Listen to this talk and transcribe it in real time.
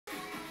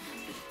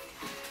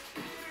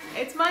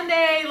It's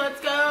Monday,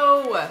 let's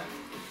go.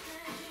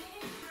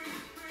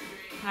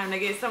 Time to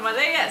get some of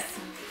this.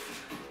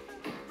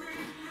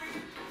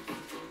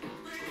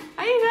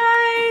 Hi you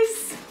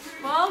guys,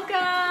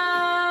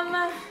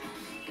 welcome.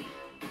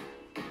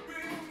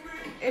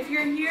 If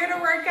you're here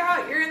to work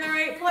out, you're in the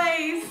right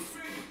place.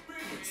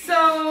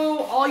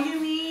 So all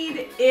you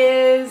need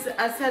is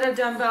a set of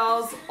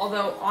dumbbells,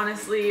 although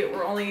honestly,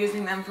 we're only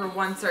using them for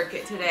one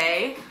circuit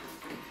today.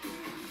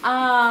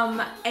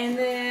 And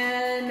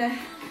then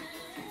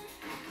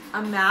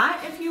a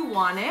mat if you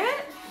want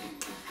it,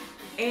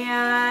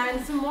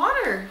 and some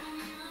water,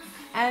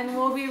 and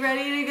we'll be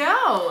ready to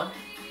go.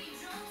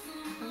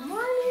 Good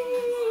morning.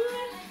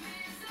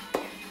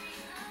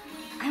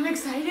 I'm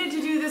excited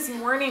to do this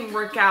morning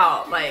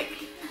workout.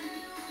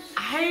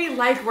 I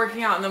like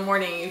working out in the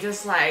morning. You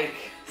just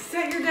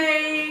set your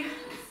day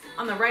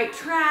on the right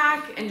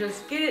track and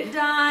just get it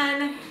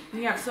done.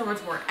 And you have so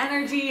much more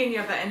energy and you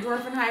have that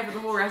endorphin high for the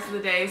whole rest of the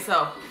day.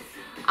 So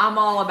I'm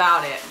all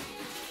about it.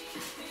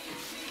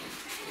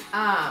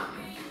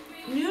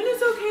 Noon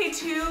is okay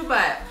too,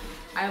 but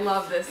I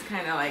love this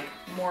kind of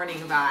morning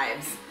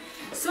vibes.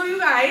 So you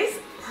guys,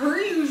 per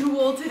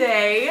usual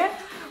today,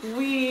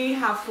 we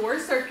have 4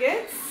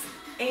 circuits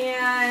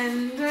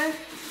and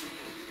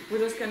we're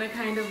just gonna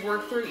kind of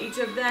work through each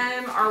of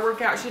them. Our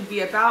workout should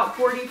be about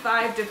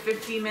 45 to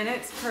 50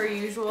 minutes per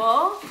usual.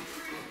 All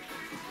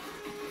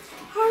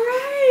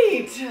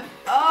right.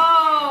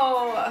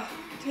 Oh,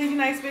 take a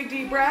nice big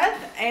deep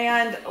breath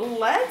and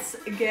let's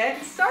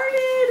get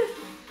started.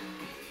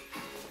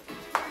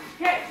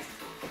 Okay.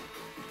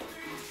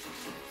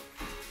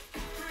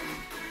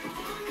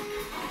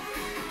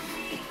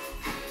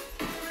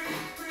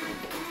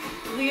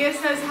 Leah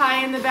says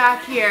hi in the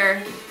back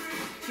here.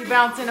 She's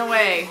bouncing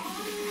away.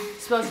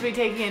 Supposed to be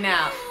taking a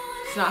nap.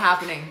 It's not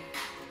happening.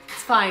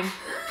 It's fine.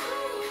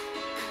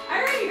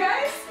 All right, you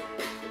guys.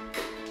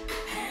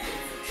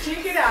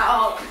 Check it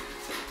out.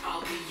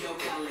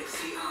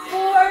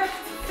 4,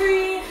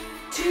 3,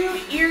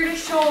 2, ear to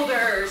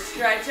shoulder.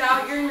 Stretch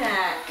out your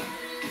neck.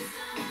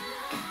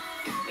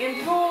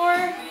 In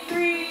 4,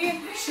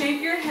 3,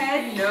 shake your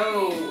head,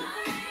 no.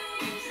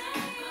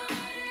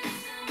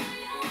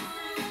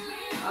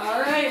 All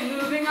right,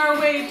 moving our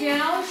way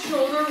down,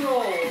 shoulder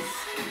rolls.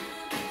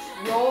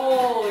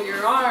 Roll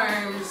your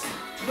arms,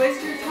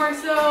 twist your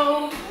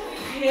torso,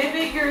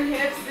 pivot your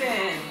hips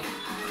in,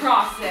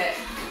 cross it,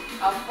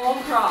 a full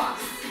cross.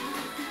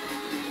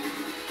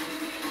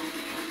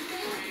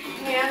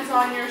 Hands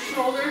on your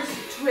shoulders,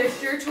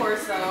 twist your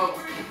torso.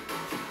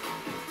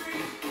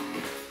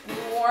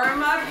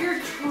 Warm up your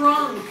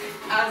trunk,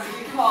 as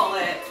we call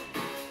it.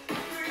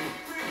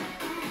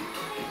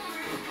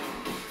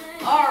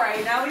 All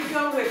right, now we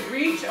go with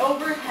reach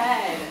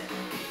overhead.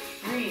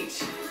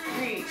 Reach,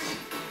 reach.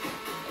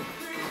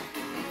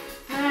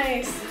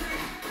 Nice.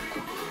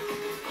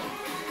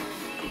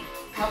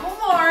 Couple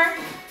more.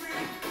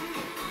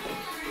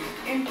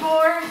 In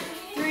 4,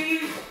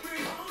 3,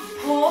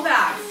 pull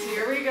backs.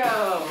 Here we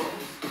go.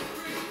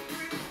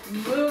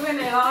 Moving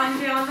it on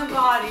down the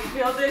body.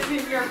 Feel this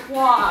in your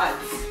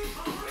quads.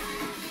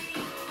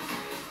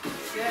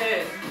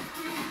 Good.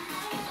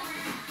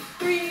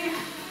 3,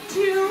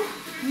 2,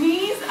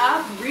 knees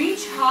up,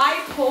 reach high,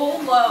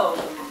 pull low.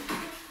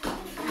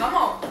 Come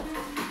on.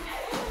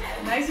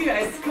 Nice, you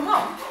guys. Come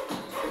on.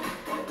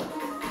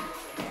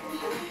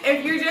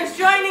 If you're just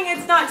joining,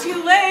 it's not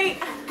too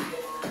late.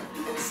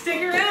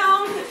 Stick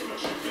around.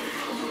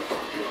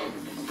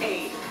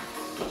 8.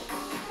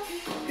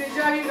 Good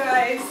job, you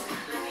guys.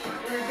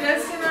 We're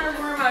just in our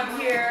warm up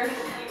here.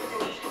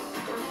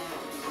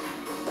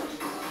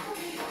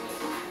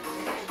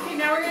 Okay,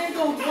 now we're gonna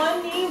go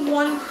 1 knee,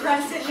 1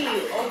 crescent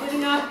knee,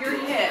 opening up your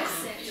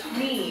hips.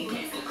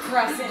 Knee,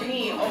 crescent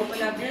knee,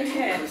 open up your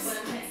hips.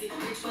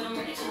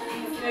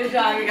 Good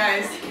job, you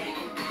guys.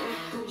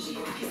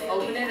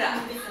 Open it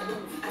up.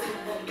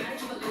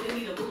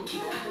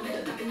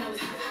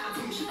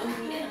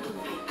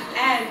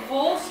 And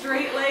full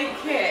straight leg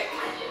kick.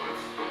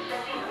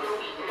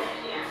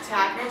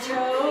 Tap your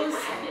toes.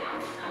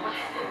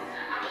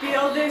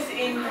 Feel this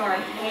in your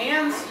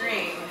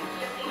hamstring,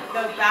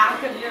 the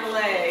back of your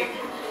leg.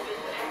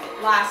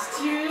 Last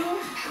 2.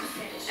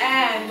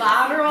 And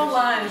lateral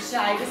lunge,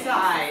 side to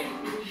side.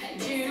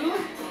 2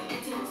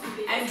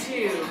 and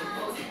 2.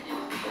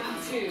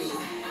 2.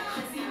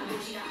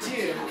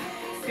 2.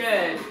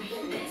 Good.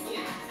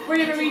 We're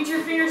gonna reach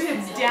your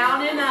fingertips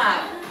down and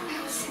up.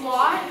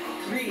 Squat,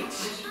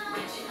 reach.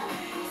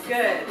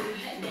 Good.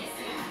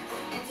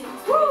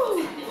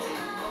 Woo!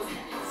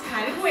 It's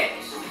kind of quick.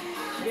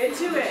 Get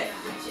to it.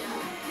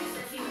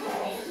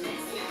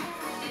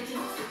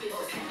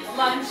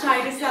 Lunge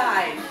side to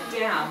side,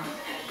 down.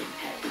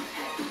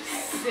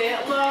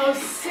 Sit low,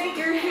 sink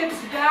your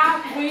hips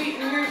back, weight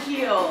in your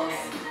heels.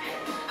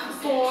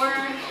 4,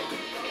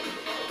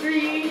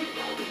 3,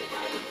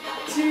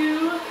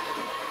 2,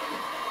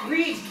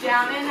 reach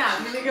down and up.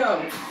 Here we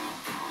go.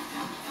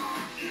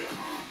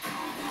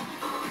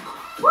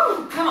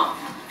 Woo, come on.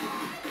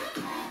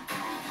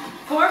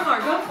 4 more,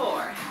 go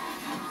 4.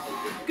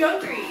 Go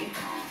 3.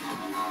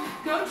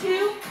 Go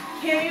 2.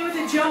 Hit me with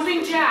a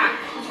jumping jack.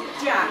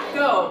 Jack,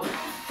 go.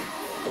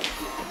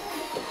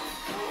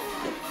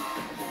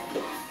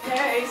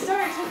 Okay,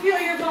 start to feel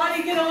your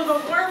body get a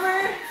little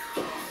warmer.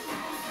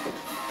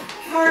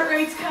 Heart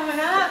rate's coming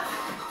up.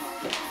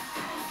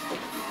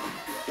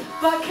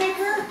 Butt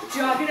kicker,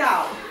 jog it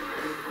out.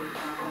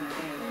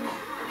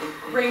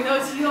 Bring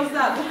those heels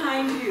up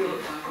behind you.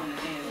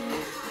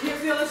 You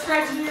feel the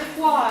stretch in your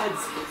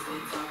quads.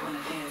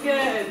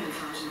 Good.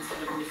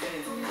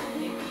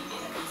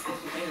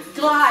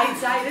 Glide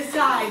side to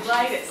side,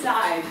 glide it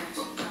side.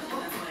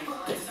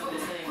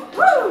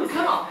 Woo,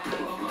 come on.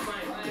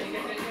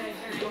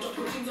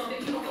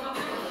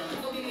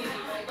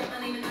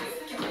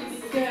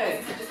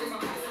 Good.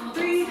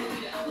 3,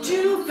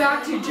 2,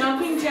 back to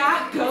jumping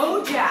jack,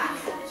 go jack.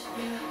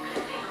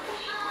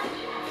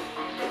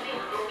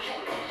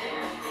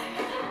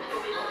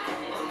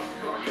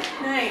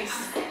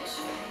 Nice.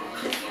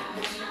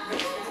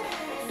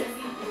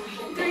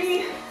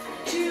 3,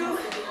 2,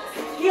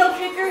 heel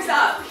kickers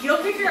up, heel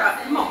kicker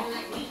up, come on.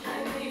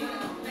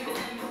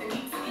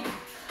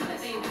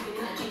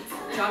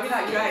 Jog it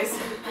out, you guys.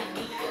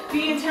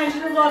 Be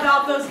intentional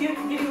about those,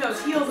 getting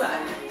those heels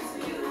up.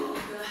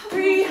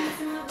 3,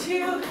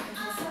 2,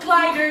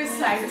 gliders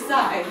side to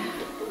side.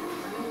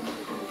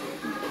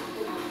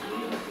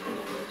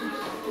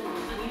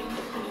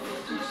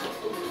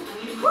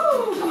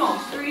 Woo, come on,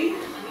 3.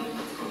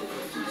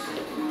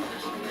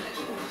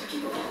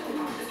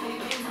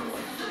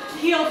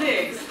 Heel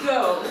digs,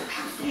 go,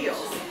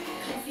 heels.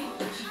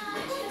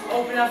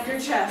 Open up your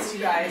chest, you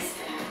guys.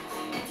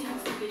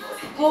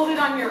 Hold it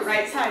on your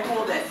right side,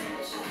 hold it.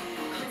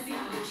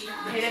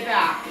 Hit it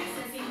back.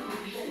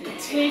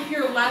 Take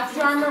your left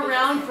arm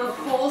around for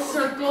full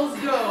circles,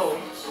 go.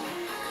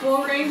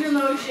 Full range of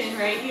motion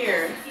right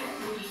here.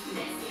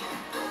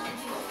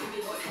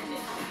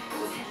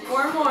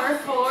 4 more,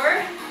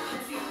 4,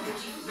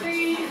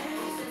 3,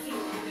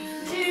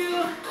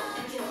 2,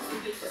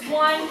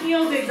 1,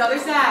 heel digs, other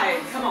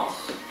side, come on.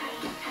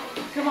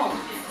 Come on.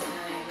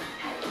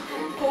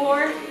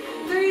 4,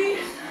 3,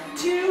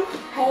 2,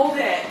 hold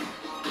it.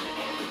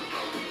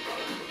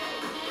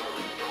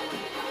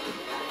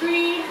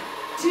 3,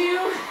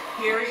 2,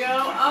 here we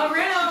go,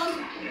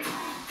 around.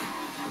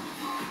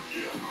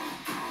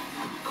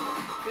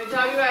 Good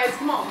job, you guys,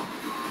 come on.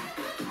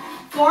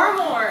 4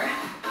 more,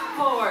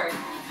 4,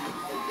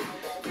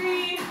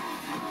 3,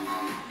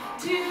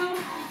 2,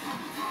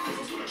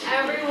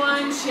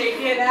 everyone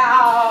shake it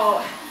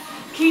out.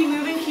 Keep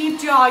moving, keep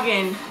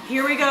jogging.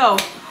 Here we go.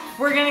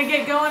 We're gonna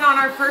get going on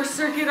our first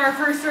circuit. Our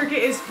first circuit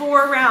is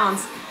 4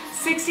 rounds.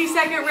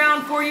 60-second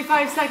round,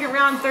 45-second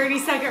round,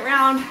 30-second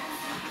round,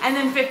 and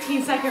then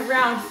 15-second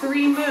round,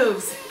 3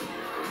 moves.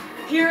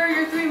 Here are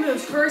your 3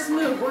 moves. First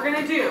move, we're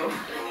gonna do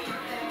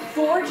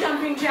 4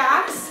 jumping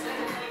jacks,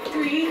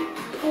 3,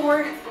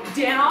 4,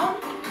 down,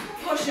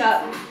 push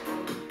up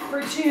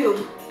for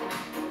 2,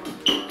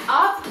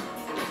 up,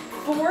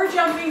 4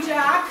 jumping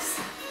jacks,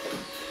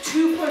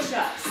 2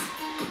 push-ups,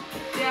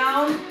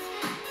 down,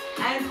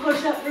 and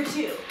push up for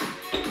 2.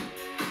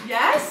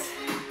 Yes?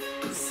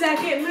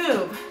 Second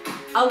move,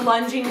 a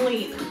lunging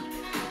leap.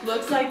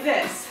 Looks like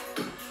this.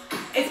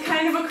 It's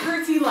kind of a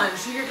curtsy lunge.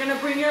 So you're gonna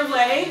bring your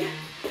leg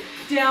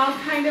down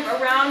kind of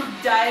around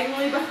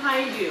diagonally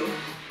behind you.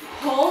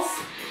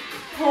 Pulse,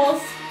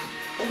 pulse,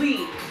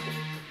 leap.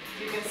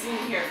 You can see me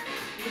here.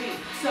 Leap.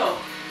 So,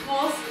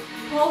 pulse,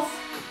 pulse,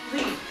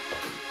 leap.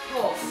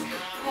 Pulse,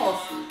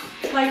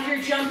 pulse. Like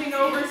you're jumping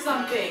over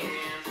something.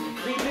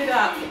 Leap it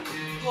up.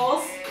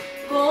 Pulse,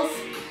 pulse,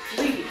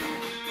 leap.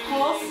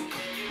 Pulse,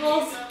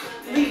 pulse,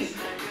 leap.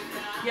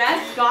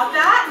 Yes, got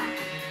that?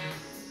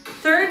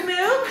 Third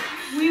move,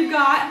 we've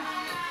got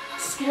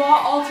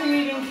squat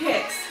alternating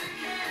kicks.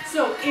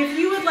 So if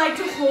you would like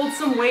to hold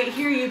some weight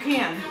here, you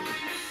can.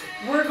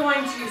 We're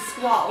going to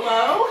squat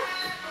low,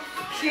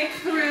 kick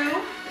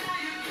through,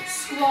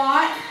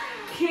 squat,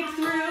 kick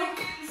through,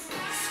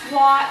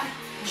 squat,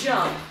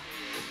 jump.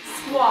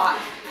 Squat,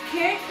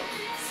 kick,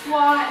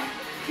 squat,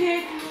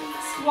 kick,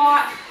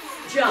 squat,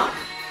 jump.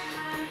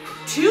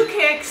 2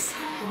 kicks,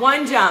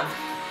 1 jump.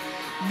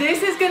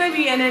 This is gonna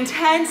be an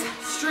intense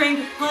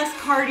strength plus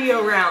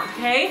cardio round,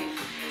 okay?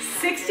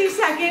 60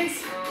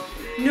 seconds,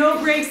 no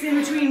breaks in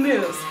between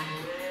moves.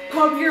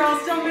 Hope you're all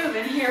still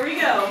moving. Here we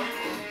go.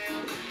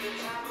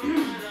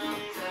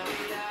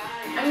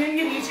 I'm gonna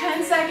give you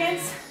 10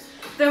 seconds,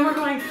 then we're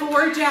going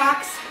 4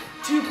 jacks,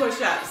 2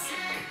 push-ups.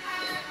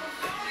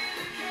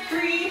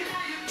 3,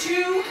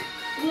 2,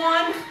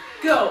 1,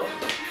 go.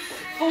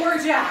 4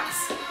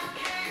 jacks,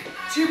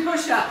 2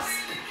 push-ups.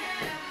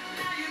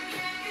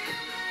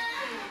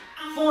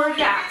 4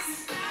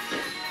 jacks.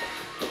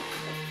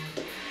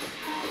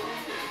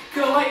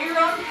 Go at your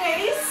own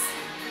pace.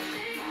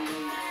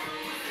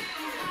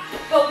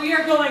 But we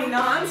are going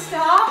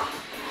non-stop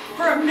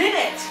for a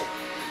minute,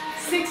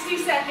 60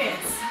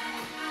 seconds.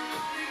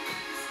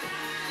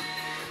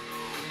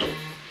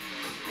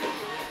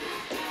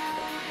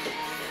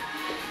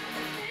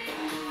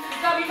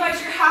 Stop, you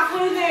guys, you're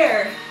halfway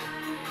there.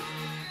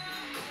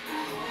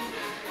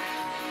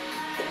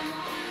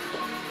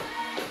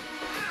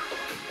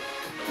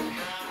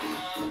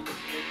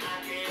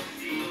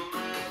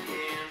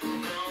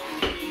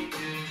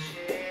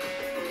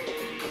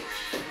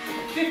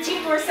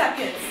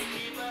 seconds.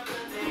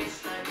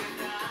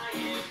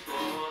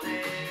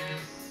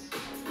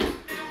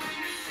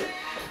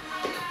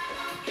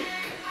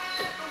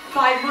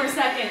 5 more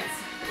seconds.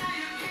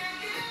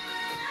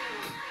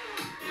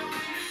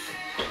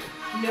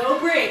 No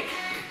break.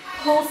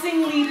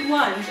 Pulsing leap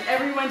lunge.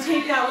 Everyone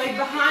take that leg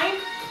behind.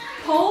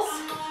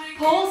 Pulse,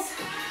 pulse,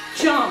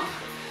 jump.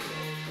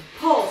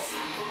 Pulse,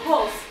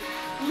 pulse,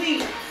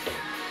 leap.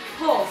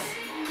 Pulse,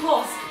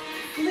 pulse,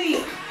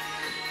 leap.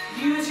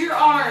 Use your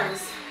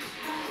arms.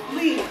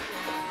 Leap.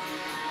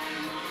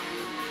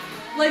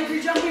 Like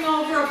you're jumping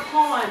over a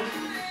pond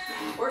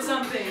or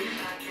something.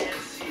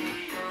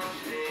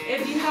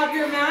 If you have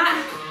your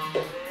mat,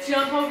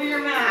 jump over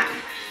your mat.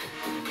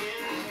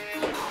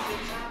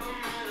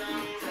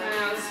 Run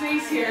out of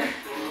space here.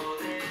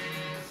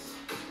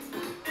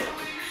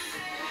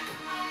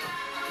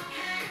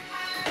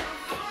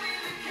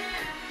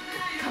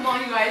 Come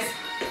on, you guys.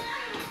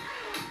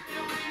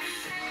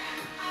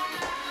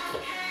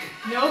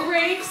 No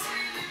breaks.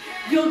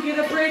 You'll get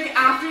a break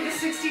after the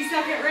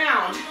 60-second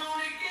round.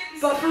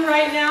 But for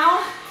right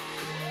now,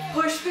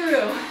 push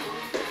through.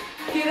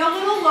 Get a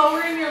little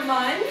lower in your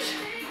lunge.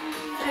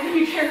 I know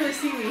you can't really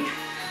see me,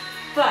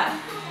 but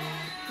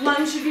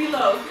lunge should be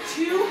low.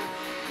 2,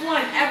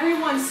 1.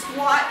 Everyone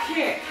squat,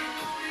 kick.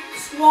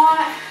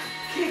 Squat,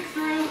 kick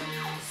through,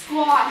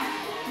 squat.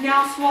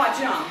 Now squat,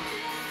 jump.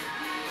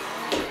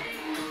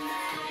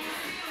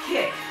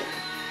 Kick,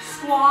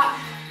 squat,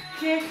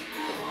 kick,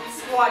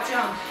 squat,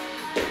 jump.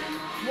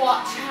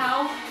 Watch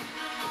how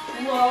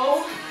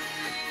low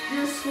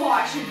your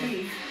squat should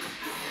be.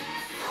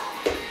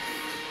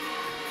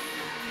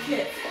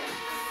 Kick,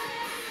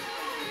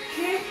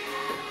 kick,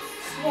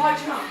 squat,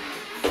 jump.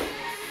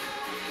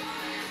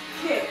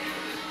 Kick,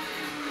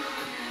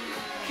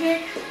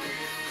 kick,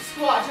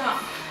 squat,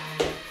 jump.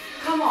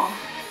 Come on.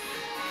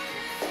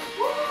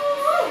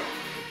 Woo!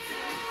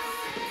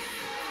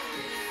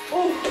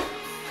 Oh.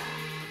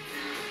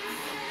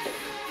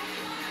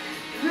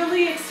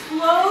 Really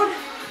explode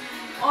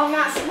on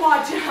that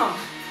squat jump.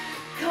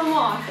 Come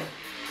on.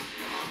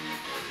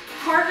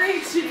 Heart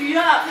rate should be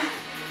up.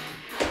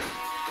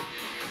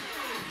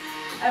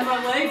 And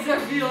my legs are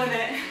feeling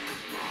it.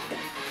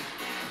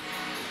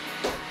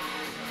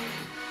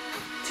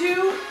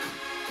 2,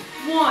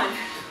 1.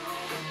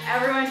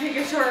 Everyone take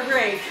a short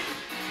break.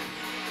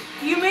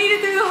 You made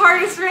it through the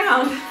hardest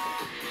round.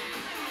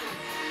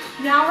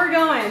 Now we're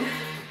going.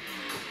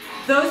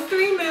 Those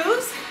 3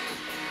 moves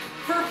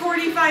for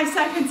 45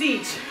 seconds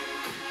each.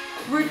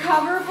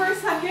 Recover for a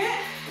second.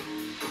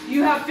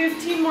 You have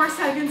 15 more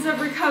seconds of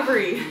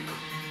recovery.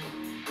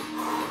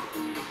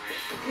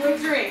 Quick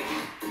drink.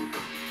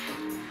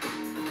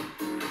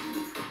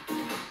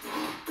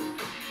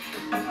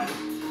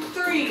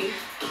 3,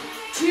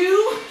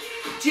 2,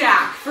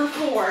 jack for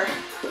 4.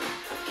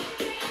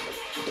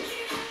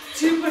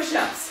 2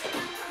 push-ups.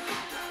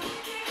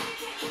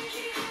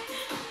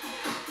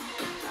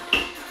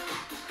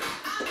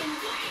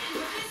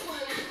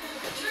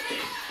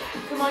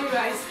 Come on, you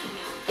guys.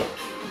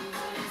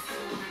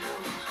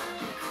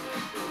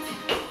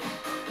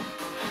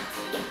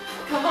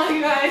 Come on,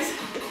 you guys.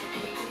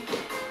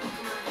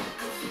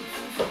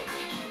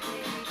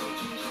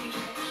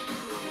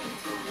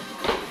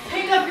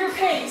 Pick up your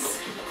pace.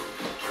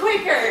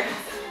 Quicker.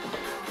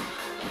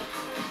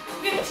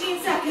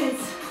 15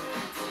 seconds.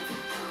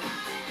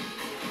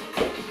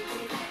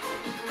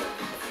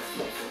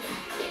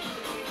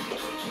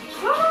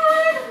 Come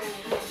on.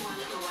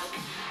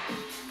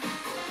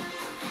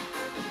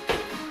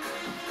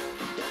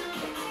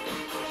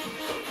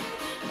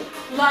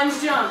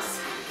 Lunge jumps.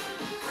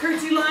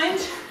 Curtsy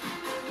lunge.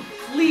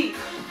 Leap.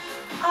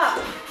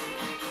 Up.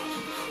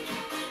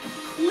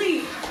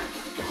 Leap.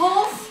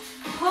 Pulse.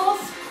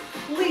 Pulse.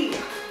 Leap.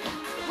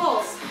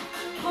 Pulse.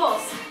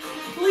 Pulse.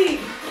 Leap.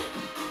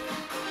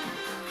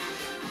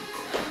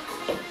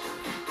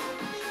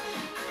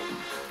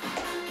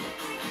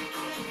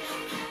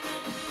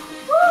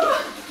 Woo!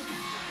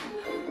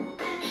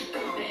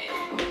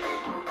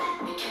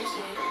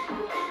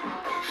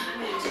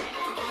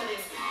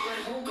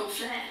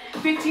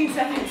 15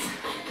 seconds.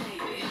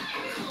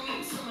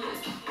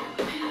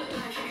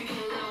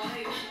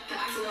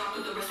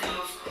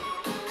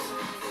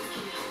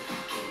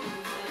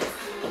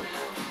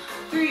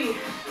 Three,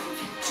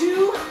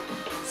 2,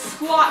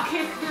 squat,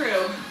 kick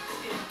through.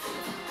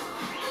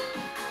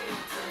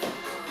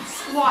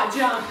 Squat,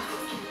 jump.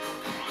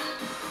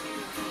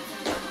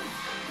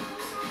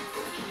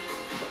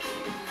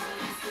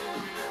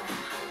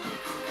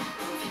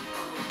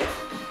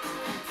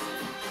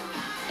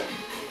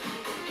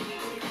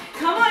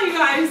 Come on, you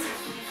guys.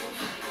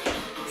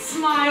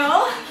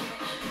 Smile.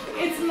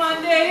 It's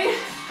Monday,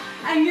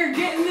 and you're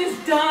getting this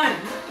done.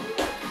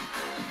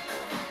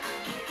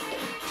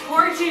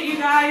 Torch it, you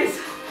guys.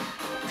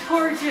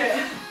 Torch it.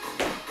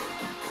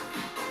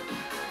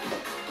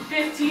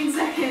 15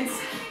 seconds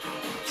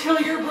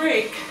till your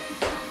break.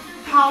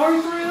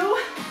 Power through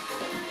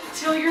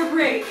till your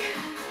break.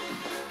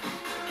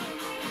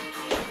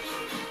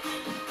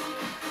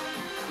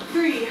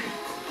 3,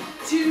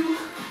 2,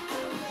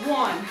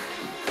 1.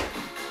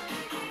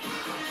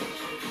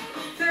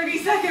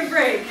 30-second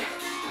break.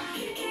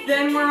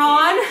 Then we're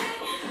on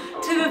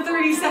to the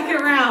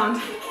 30-second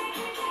round.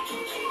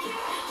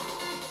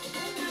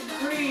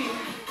 Breathe.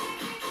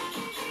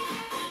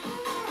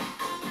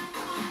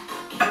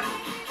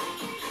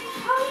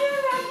 Oh yeah,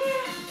 back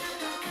here.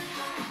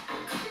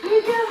 Here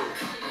we go.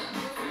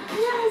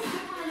 Yes.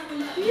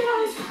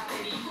 Yes.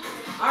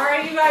 All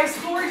right, you guys,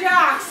 4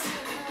 jacks,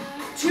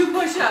 2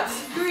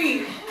 push-ups,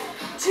 3,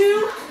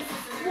 2,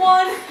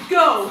 1,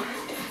 go.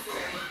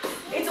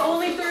 It's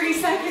only 30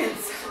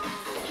 seconds.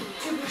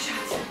 2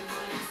 push-ups.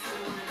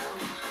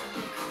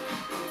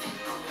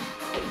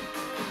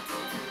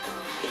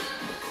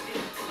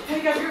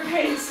 Pick up your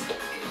pace.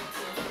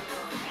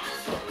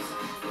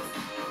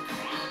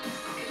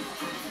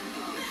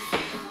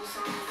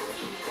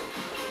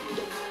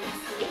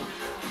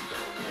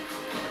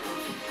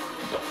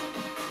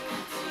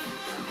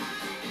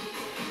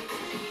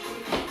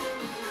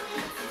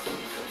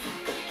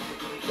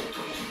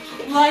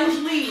 Lunge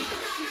leap.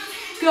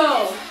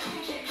 Go.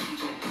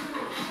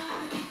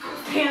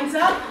 Hands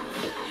up,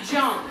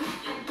 jump.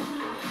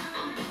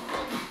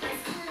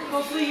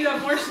 Hopefully you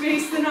have more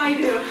space than I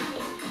do.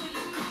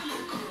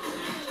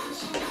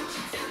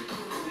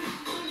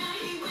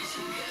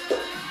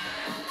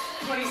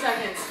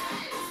 Seconds.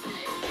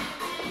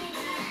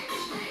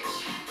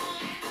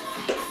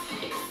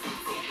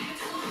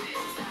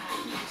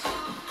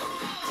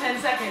 10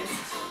 seconds.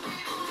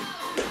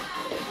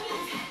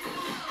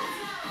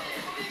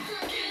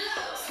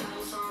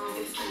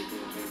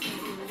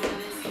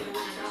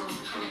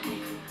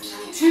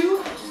 2,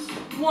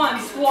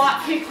 1,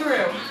 squat, kick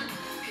through.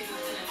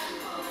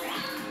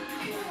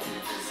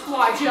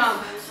 Squat,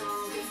 jump.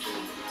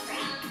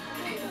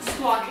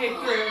 Squat, kick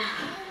through.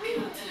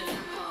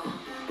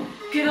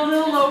 Get a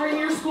little lower in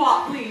your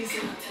squat, please.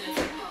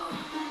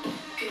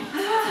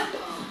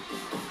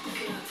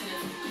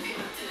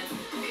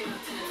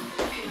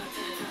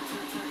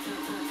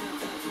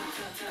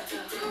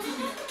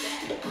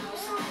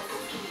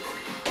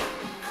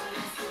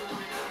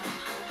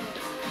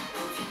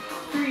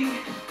 3,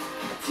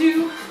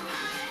 2,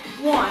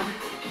 1.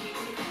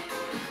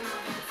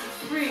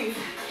 Breathe.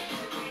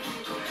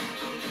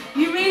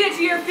 You made it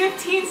to your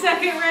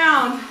 15-second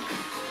round.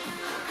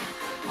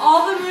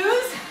 All the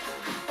moves,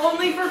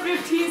 only for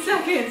 15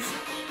 seconds.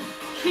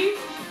 Keep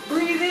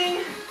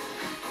breathing,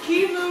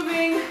 keep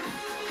moving.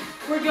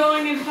 We're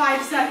going in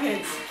 5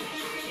 seconds.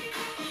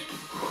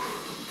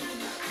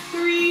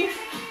 3,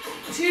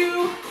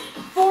 2,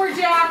 4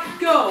 jack,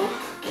 go.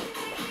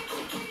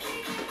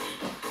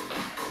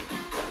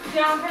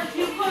 Down for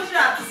 2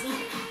 push-ups.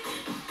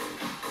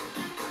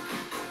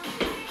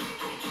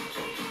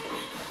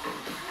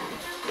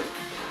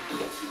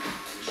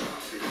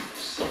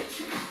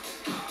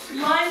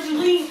 Lunge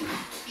leap.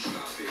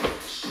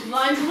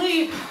 Lunge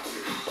leap.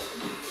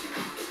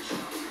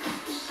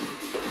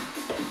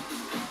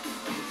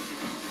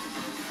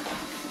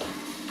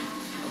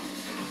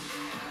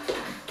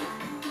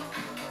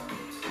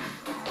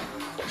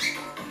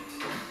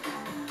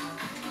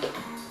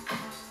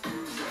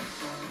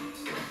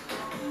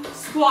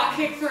 Squat,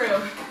 kick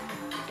through.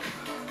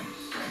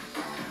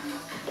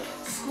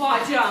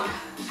 Squat, jump.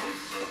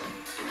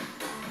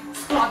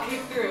 Squat,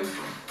 kick through.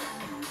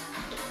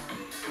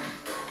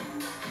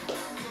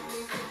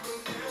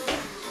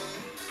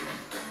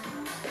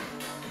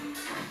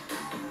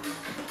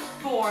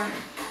 Four,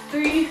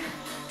 3,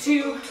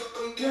 2,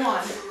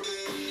 1.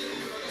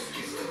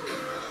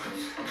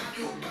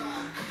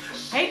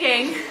 Hey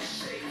gang,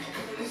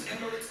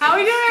 how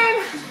we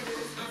doing?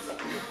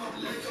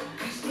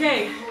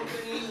 Okay,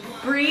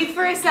 breathe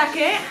for a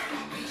second,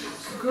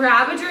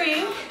 grab a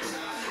drink,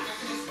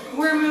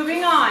 we're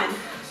moving on.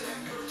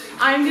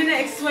 I'm gonna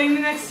explain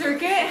the next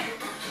circuit.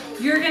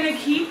 You're gonna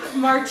keep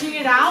marching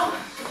it out.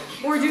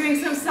 We're doing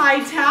some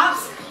side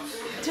taps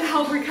to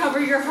help recover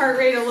your heart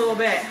rate a little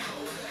bit.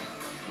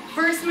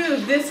 First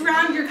move, this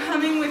round you're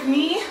coming with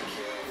me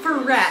for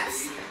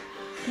reps,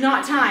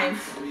 not time.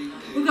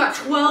 We've got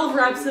 12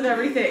 reps of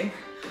everything.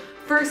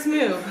 First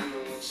move,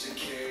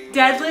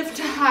 deadlift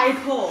to high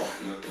pull.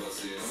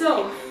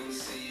 So,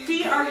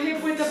 feet are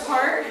hip width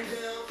apart.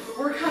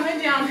 We're coming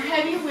down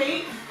heavy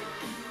weight,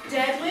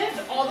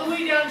 deadlift all the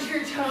way down to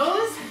your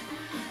toes.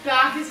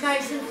 Back is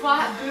nice and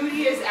flat,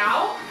 booty is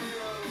out.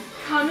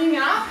 Coming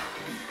up,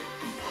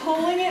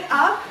 pulling it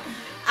up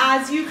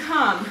as you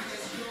come.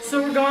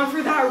 So we're going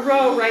for that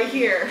row right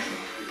here.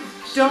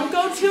 Don't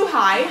go too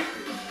high.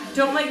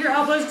 Don't let your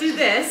elbows do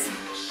this.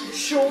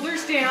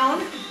 Shoulders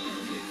down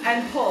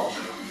and pull.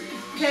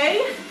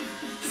 Okay?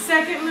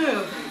 Second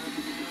move,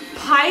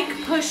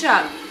 pike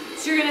push-up.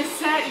 So you're gonna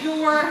set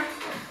your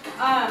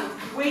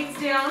weights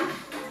down.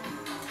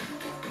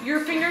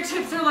 Your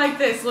fingertips are like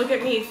this. Look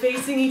at me,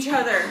 facing each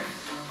other.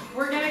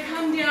 We're gonna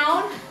come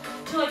down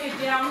to like a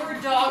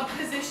downward dog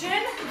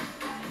position.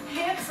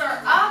 Hips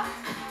are up.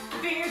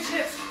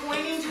 Fingertips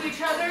pointing to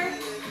each other,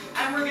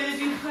 and we're gonna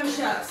do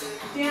push-ups.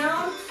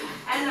 Down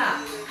and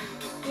up,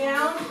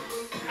 down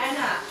and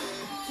up,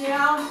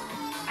 down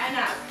and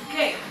up.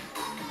 Okay,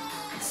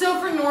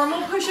 so for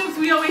normal push-ups,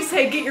 we always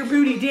say get your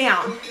booty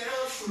down.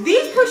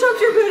 These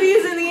push-ups, your booty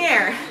is in the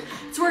air.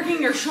 It's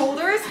working your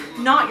shoulders,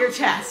 not your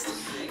chest.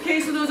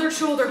 Okay, so those are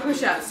shoulder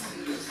push-ups.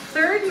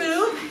 Third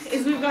move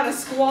is we've got a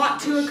squat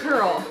to a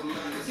curl.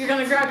 You're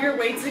gonna grab your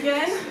weights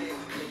again.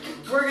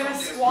 We're gonna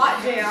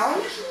squat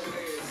down.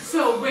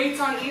 So weights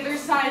on either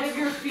side of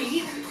your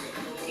feet,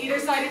 either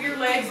side of your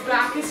legs,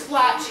 back is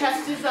flat,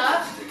 chest is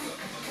up.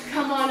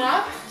 Come on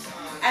up,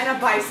 and a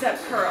bicep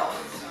curl.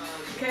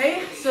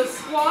 Okay, so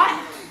squat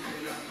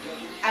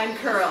and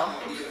curl.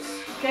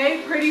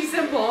 Okay, pretty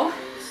simple.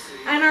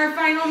 And our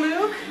final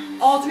move,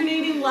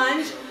 alternating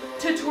lunge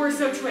to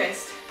torso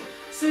twist.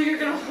 So you're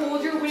gonna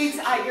hold your weights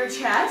at your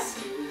chest.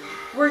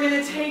 We're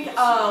gonna take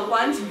a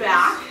lunge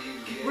back,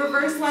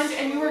 reverse lunge,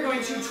 and you are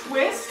going to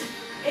twist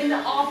in the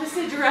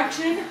opposite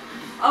direction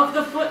of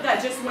the foot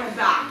that just went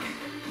back.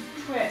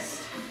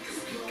 Twist,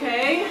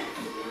 okay?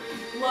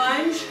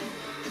 Lunge,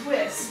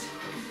 twist.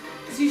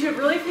 So you should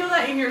really feel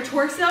that in your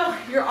torso,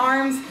 your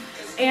arms,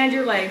 and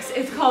your legs.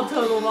 It's called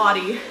total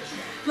body.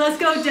 Let's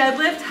go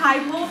deadlift, high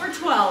pull for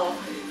 12.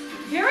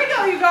 Here we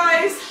go, you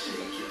guys.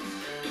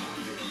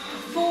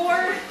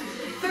 4,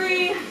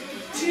 3,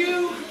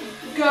 2,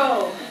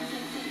 go.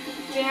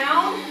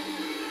 Down,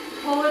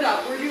 pull it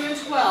up. We're doing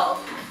 12.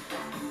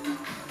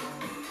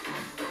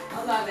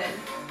 11.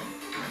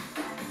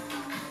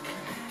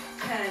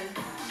 10.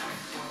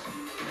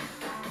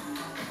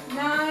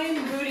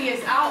 9, booty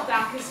is out,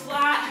 back is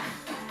flat.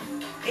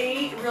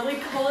 8, really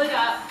pull it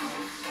up.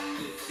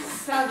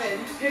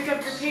 7, pick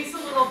up your pace a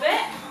little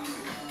bit.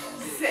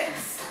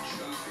 6,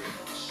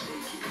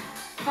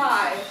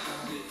 5,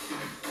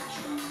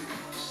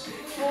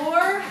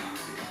 4,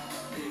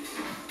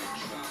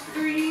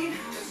 3,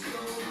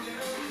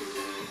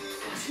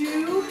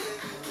 2,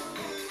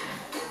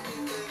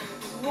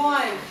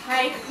 1.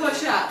 Pike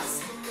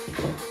push-ups.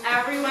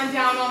 Everyone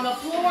down on the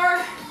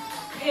floor.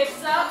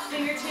 Hips up,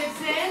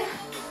 fingertips in.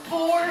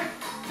 4,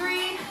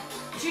 3,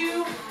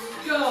 2,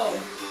 go.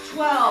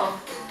 12,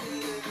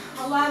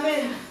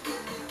 11,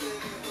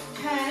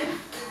 10,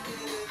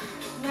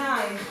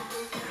 9,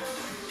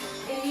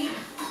 8,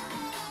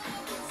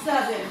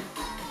 7,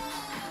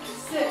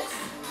 6,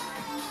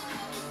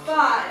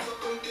 5,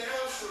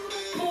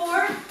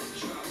 4,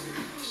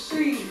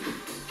 3,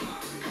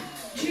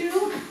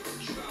 2,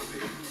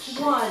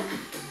 1.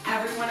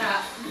 Everyone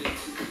up.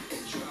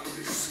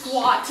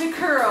 Squat to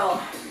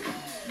curl.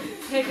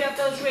 Pick up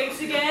those weights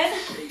again.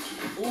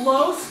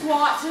 Low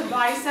squat to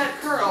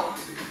bicep curl.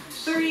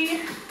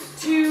 3,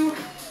 2,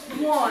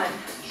 1.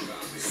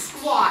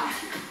 Squat,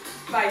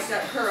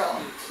 bicep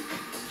curl.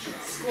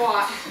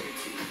 Squat.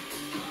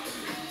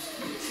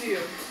 2,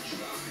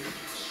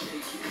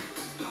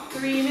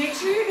 3. Make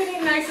sure you're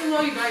getting nice and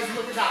low, you guys.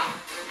 Look at that.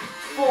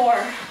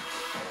 4,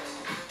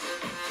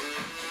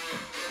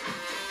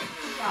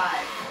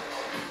 5,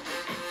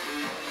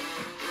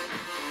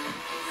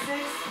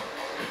 6,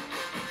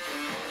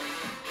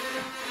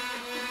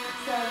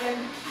 7,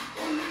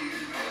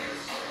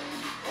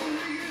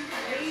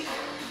 8,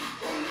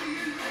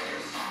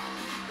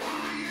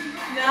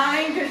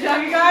 9. Good job,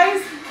 you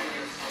guys.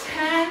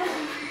 10.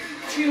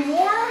 2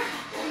 more.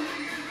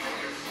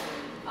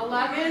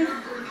 11.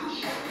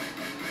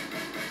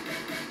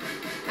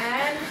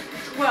 And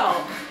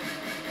 12.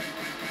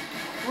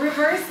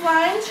 Reverse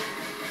lunge,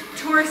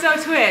 torso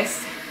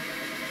twist.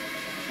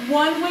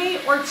 1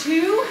 weight or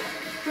 2,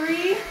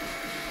 3,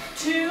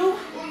 2,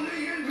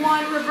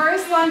 1.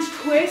 Reverse lunge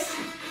twist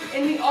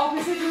in the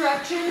opposite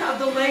direction of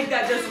the leg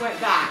that just went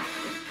back.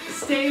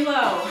 Stay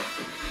low.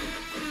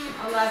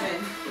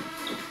 11,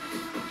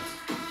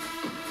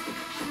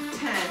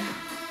 10,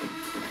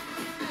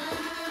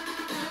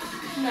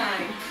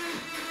 9,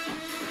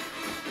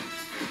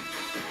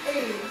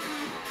 8.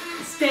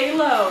 Stay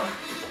low.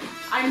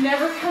 I'm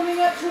never coming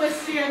up to a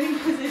standing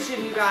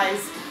position, you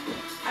guys.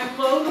 I'm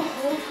low the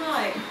whole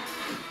time.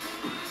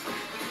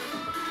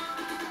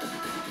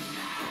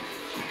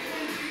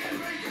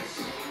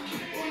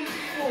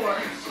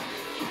 4.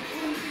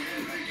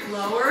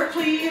 Lower,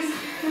 please.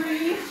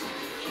 3,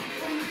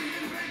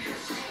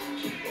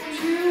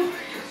 2,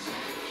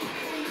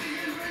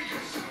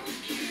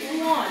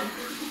 1.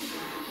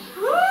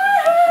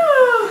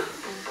 Woo!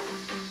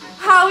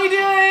 How we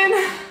doing?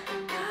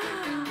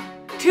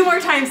 2 more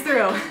times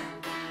through.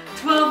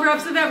 12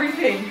 reps of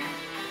everything.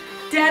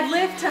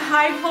 Deadlift to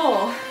high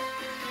pull.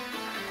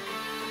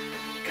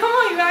 Come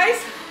on, you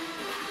guys.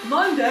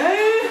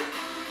 Monday.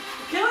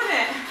 Killing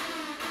it.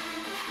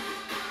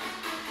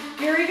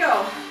 Here we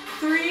go.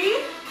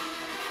 3,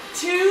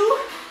 2,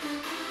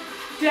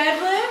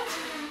 deadlift,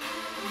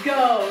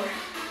 go.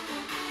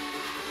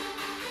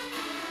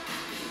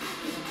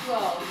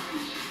 12,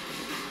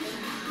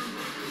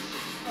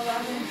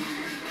 11,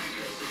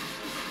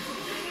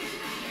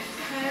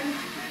 10,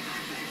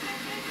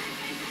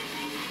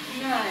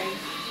 9,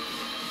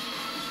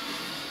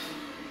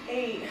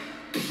 8,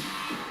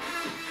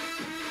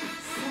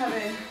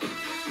 7,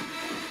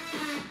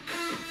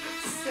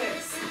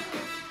 6,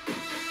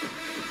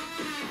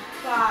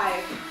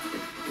 5,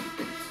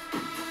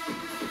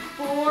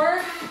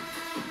 4,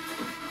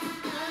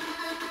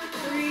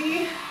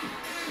 3,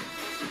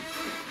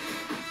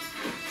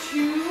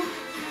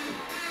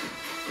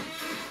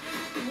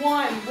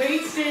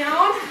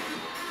 down,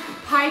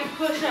 pike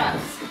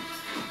push-ups.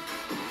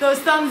 Those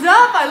thumbs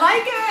up, I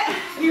like it.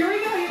 Here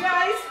we go, you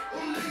guys.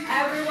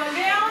 Everyone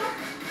down.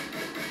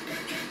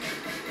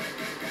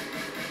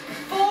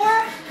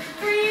 4,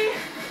 3,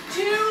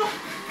 2,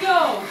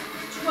 go.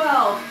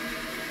 12,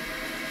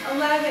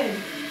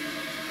 11,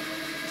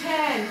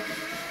 10.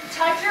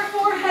 Touch your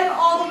forehead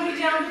all the way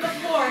down to the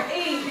floor.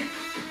 8,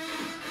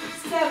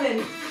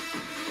 7,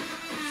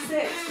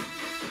 6.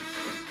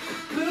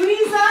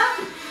 Booties up.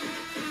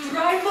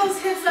 Drive those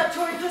hips up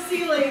towards the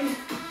ceiling.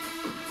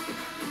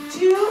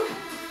 2,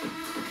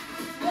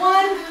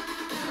 1.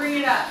 Bring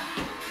it up.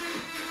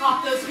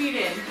 Hop those feet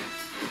in.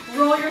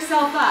 Roll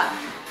yourself up.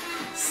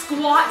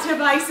 Squat to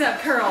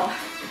bicep curl.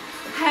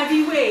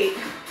 Heavy weight.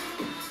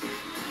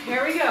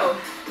 Here we go.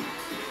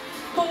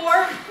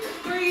 4,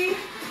 3,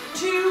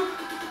 2,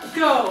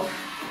 go.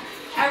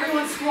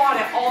 Everyone squat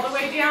it all the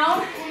way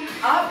down,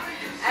 up,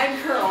 and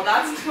curl.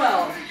 That's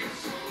 12.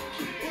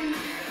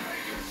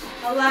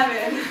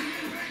 11.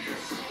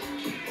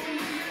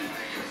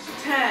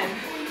 10.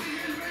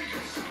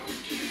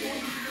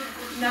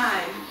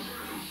 9.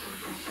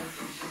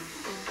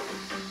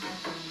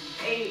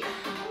 8.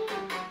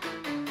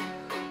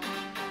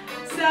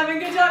 7.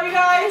 Good job, you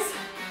guys.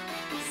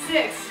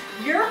 6.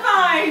 You're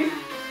fine.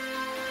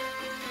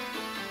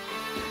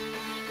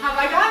 Have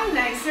I gotten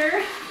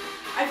nicer?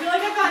 I feel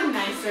like I've gotten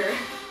nicer.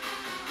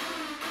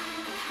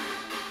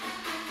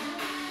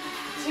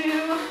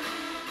 2.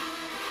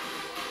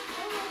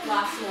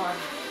 Last one.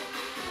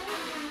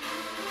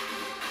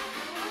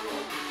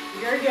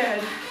 You're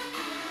good.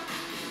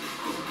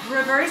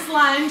 Reverse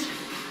lunge,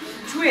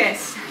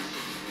 twist.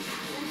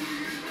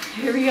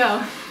 Here we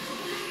go.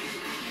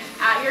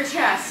 At your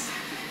chest.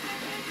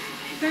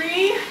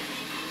 3,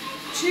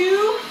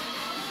 2,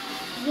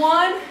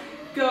 1,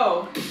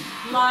 go.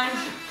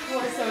 Lunge,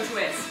 torso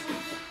twist.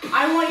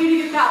 I want you to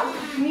get that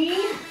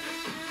knee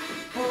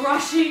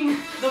brushing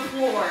the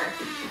floor.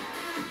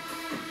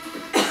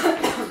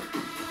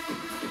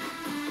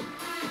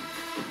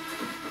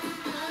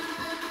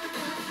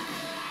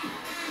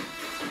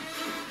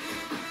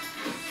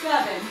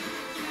 7,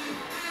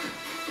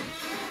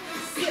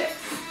 6.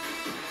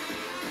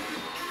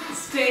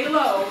 Stay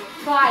low.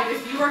 5.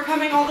 If you are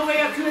coming all the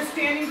way up to a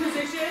standing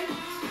position,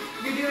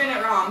 you're doing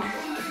it wrong.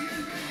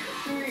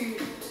 3.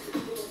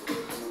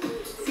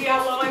 See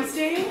how low I'm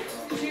staying?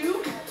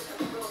 2,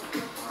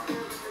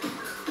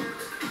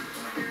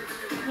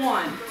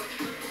 1.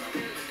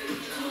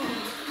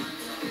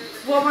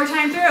 One more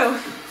time through.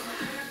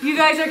 You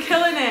guys are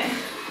killing it.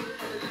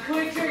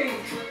 Quick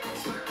drink.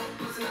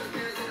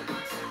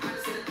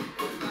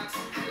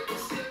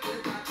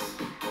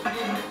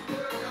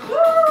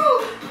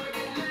 Woo!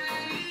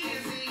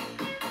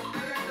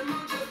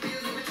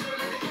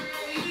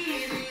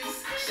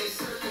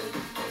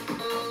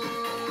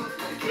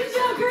 Good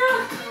job, girl.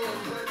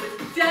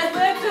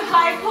 Deadlift to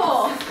high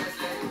pull.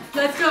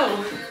 Let's go.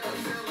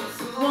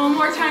 One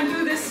more time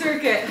through this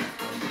circuit.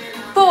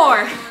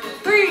 4,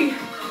 3,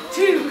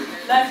 2,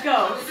 let's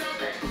go.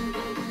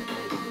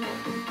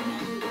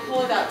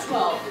 Pull it up.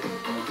 12,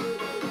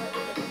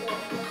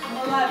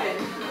 11,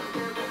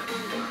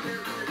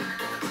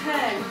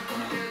 10,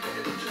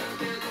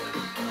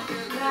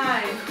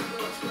 9,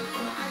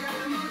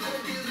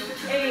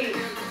 8,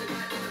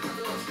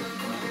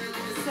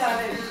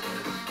 7,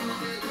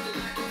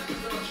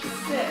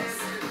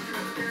 6,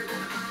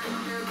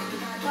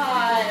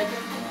 5,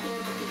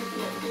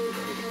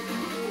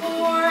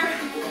 4,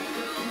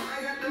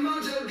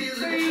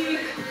 3,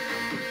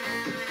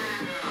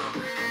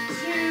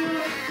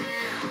 2,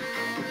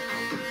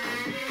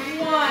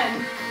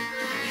 1.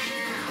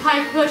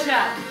 Pike push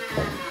up.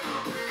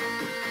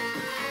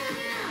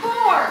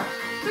 4,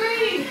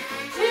 3,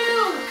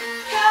 2,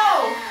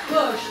 go.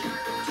 Push.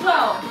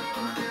 12,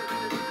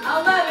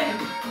 11,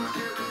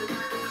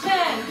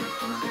 10,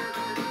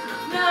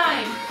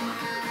 9,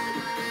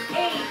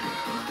 8,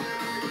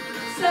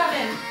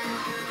 7,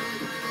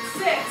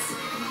 6,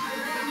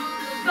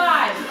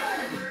 5,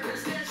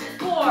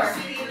 4,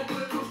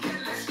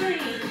 3,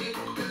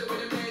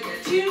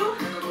 2.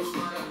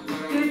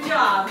 Good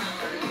job.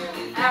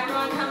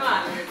 Everyone come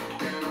up.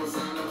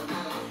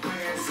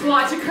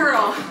 Squat to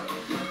curl.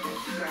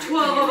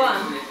 12 of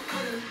them.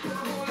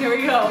 Here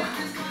we go.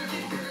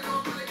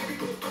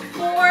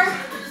 4,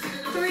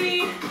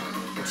 3,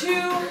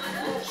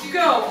 2,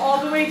 go.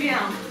 All the way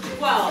down.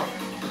 12.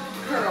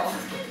 Curl.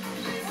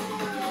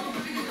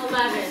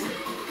 11.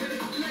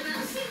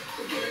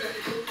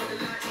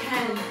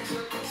 10.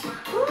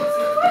 Woo!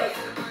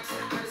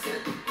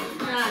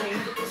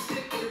 9.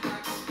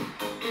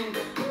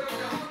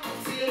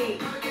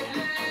 8.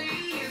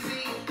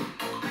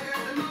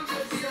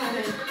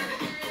 7.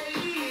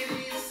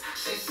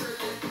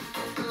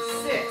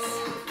 6.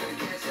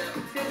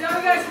 Good job,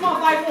 guys. Come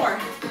on, 5 more.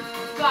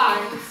 5.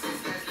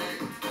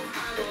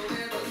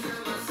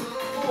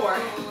 4.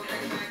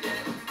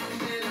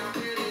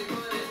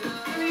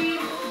 3.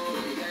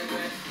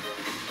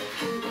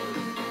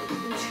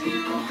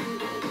 2.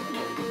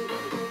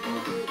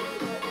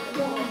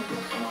 1.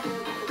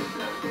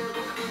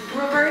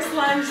 Reverse Reverse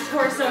lunge,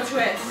 torso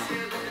twist.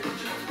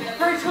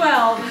 For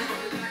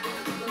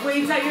 12.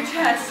 Weights at your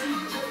chest.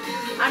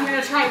 I'm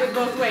gonna try it with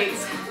both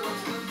weights.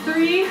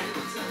 3,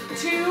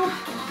 2,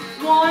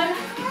 1,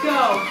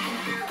 go.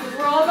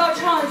 We're all about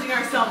challenging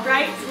ourselves,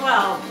 right?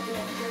 12.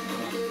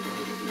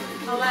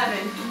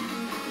 11.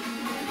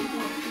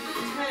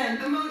 10.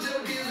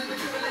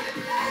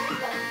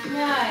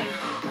 9.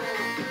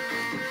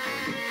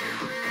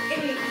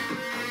 8.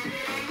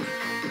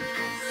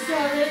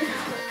 7.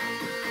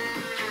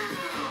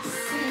 6.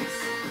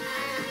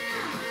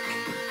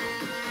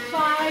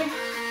 5.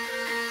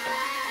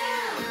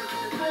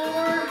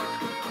 4.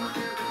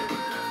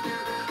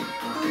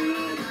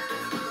 3.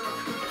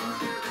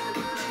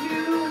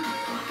 2.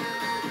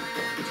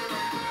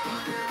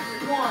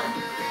 1.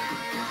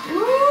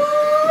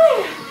 Woo!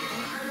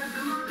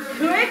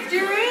 Quick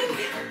drink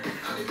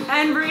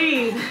and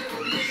breathe.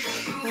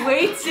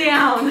 Weights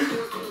down.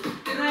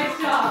 Nice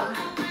job.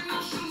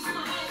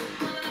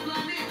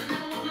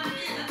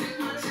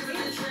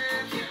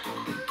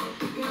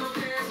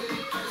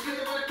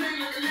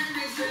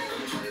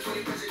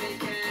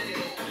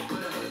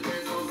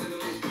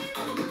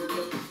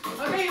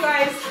 Okay, you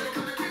guys.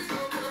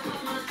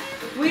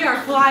 We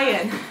are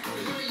flying.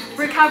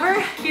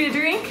 Recover, get a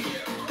drink.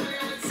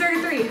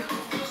 Circuit 3.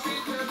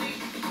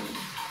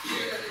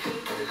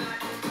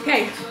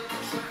 Okay,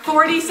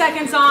 40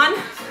 seconds on,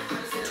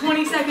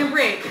 20-second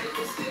break.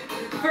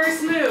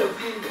 First move,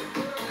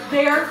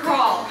 bear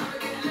crawl.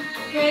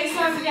 Okay, so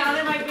I'm down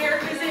in my bear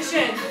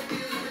position.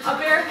 A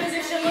bear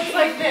position looks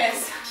like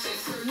this.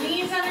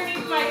 Knees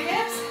underneath my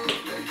hips,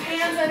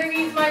 hands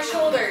underneath my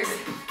shoulders.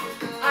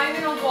 I'm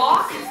gonna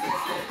walk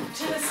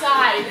to the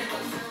side.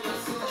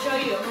 I'll show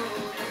you.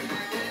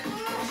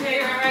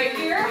 Okay, right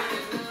here.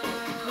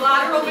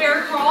 Lateral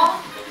bear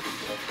crawl.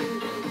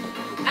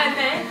 And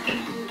then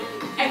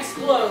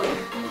explode.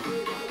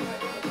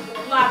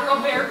 Lateral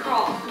bear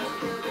crawl.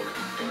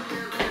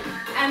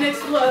 And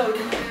explode.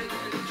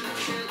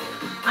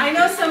 I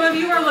know some of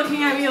you are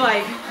looking at me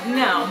like,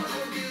 no,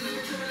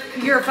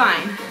 you're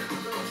fine.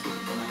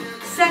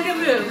 Second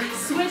move,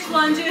 switch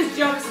lunges,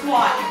 jump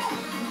squat.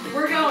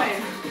 We're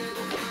going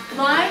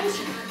lunge,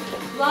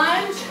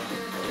 lunge,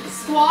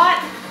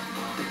 squat,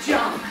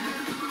 jump.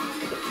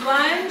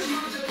 Lunge,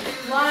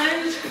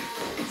 lunge,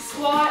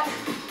 squat,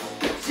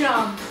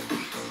 jump.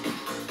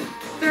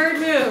 Third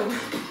move,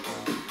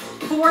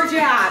 4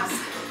 jabs.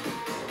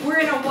 We're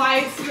in a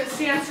wide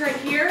stance right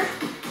here.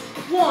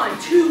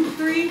 1, 2,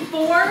 3,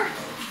 4,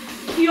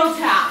 heel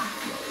tap.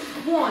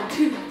 1,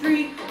 2,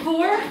 3,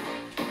 4,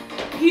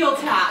 heel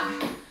tap.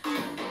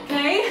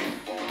 Okay?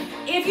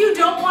 If you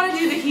don't want to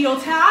do the heel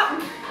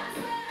tap,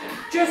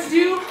 just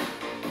do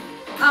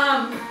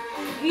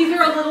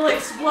either a little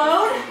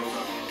explode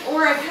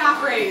or a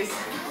calf raise.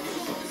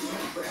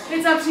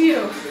 It's up to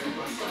you.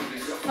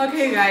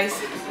 Okay, guys.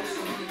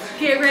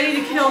 Get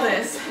ready to kill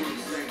this.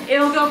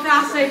 It'll go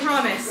fast, I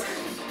promise.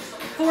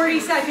 40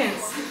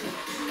 seconds.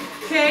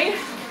 Okay?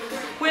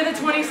 With a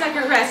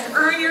 20-second rest.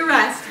 Earn your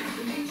rest.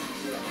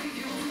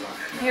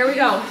 Here we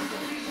go.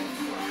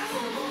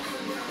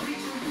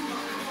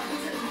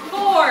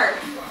 4,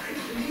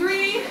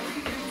 3,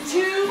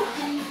 2,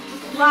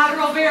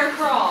 lateral bear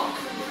crawl.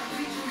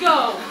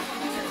 Go.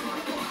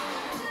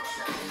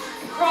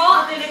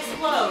 Crawl, then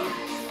explode.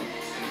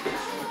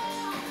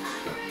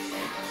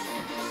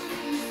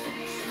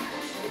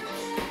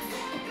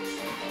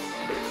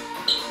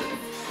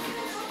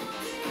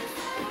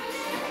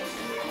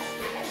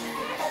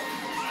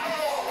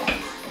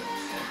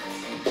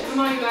 Come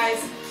on, you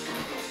guys.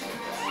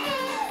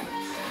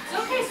 It's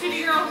okay,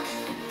 sweetie girl.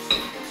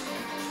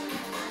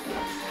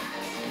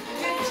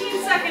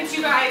 15 seconds,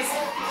 you guys.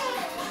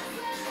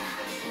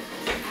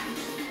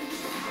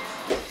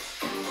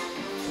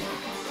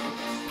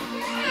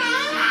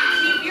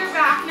 Keep your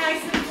back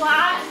nice and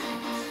flat.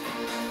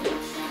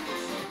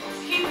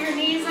 Keep your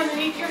knees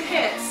underneath your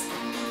hips.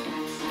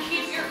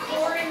 Keep your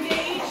core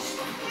engaged.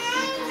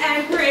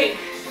 And break.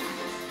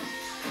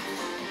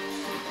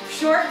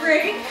 Short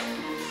break.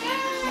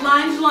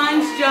 Lunge,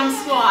 lunge, jump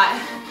squat.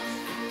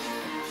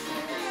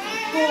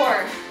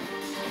 4,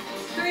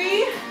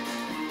 3,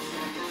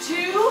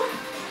 2,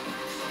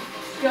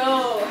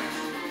 go.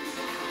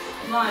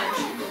 Lunge,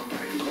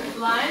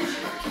 lunge,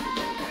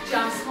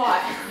 jump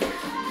squat.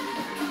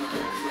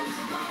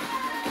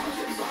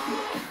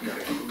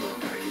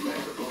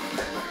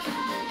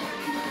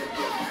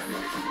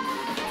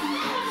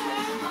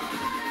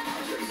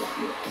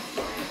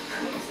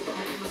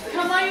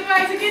 Come on, you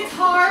guys, it gets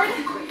hard.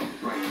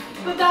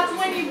 But that's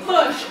when you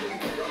push.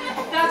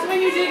 That's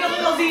when you dig a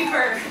little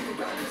deeper.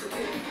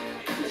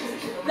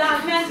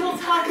 That mental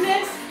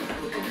toughness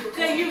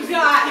that you've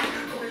got,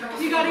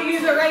 you gotta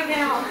use it right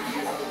now.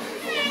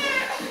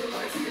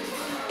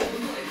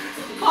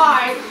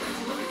 5,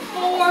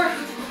 4,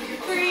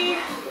 3,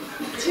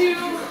 2,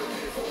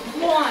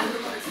 1.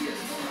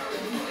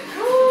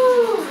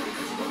 Woo.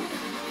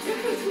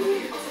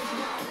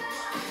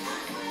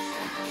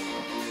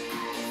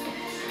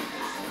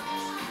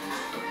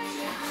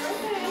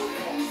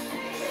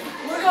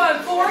 We're going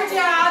 4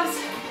 jabs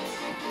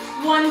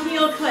One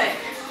heel click.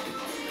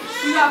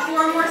 We got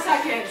 4 more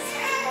seconds.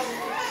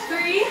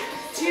 3,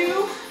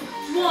 2,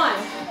 1.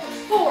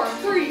 4,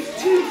 3,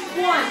 2,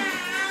 1.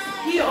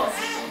 Heels.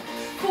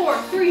 4,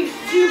 3,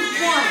 2,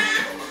 1.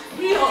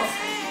 Heels.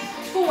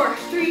 4,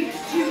 3,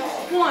 2,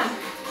 1.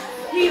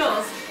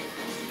 Heels.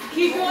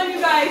 Keep going, you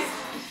guys.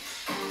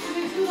 Is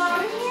it too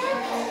loud in here?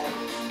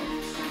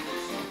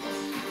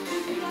 Is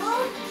it too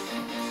loud?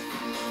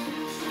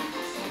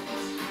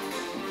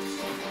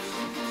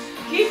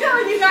 Keep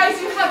going, you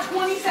guys. You have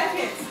 20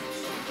 seconds.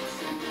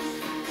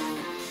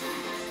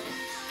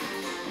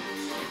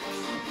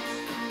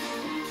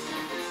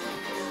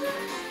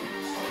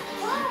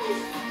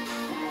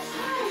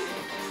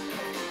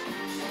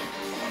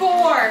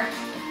 Four,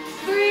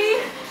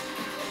 3,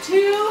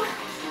 2,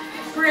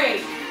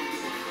 break.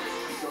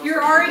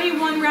 You're already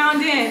 1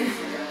 round in.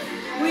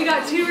 We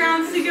got 2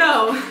 rounds to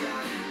go.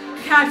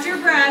 Catch your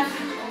breath.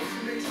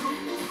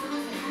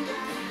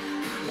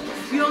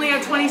 You only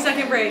have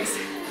 20-second breaks.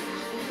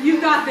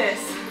 You got this.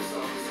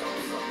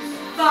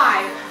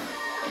 5,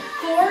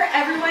 4,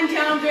 everyone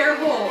down, bear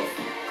hold.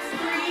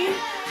 3,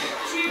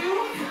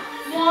 2,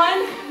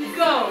 1,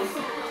 go.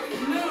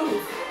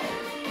 Move.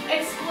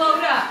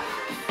 Explode up.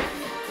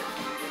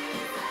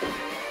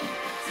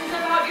 This is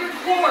about your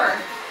core.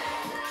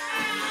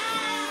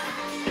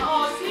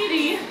 Oh,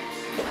 sweetie.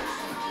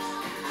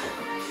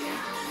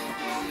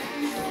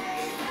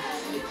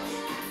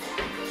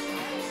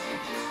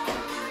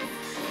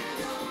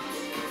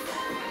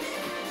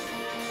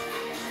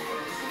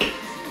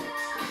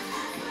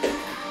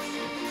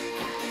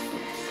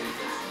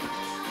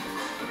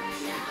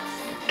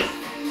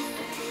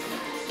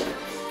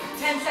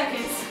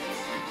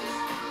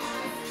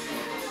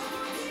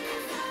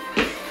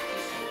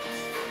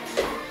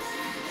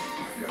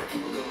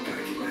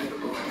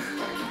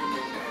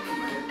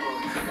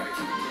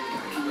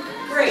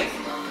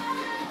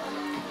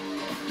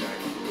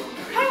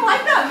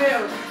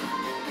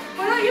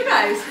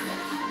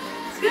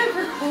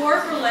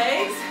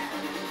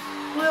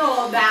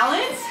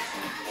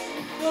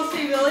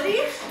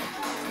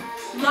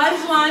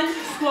 Lunge, lunge,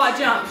 squat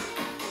jump.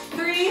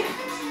 3,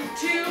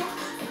 2,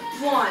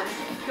 1,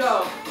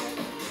 go.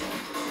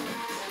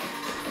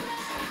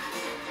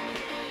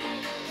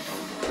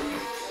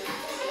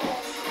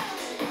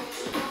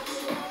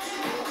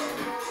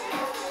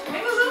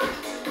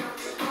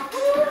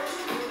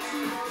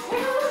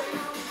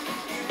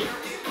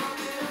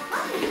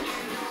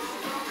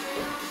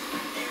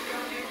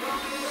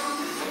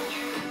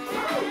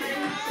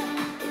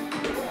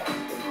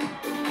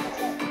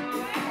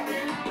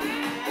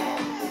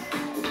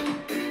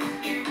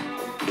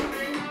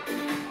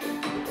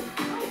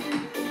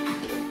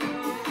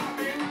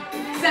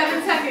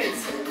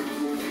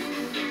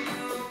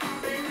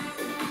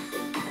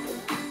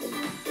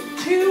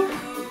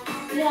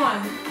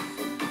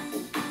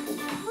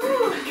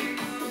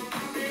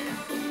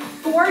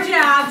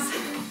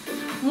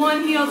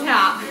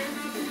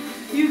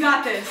 You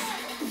got this.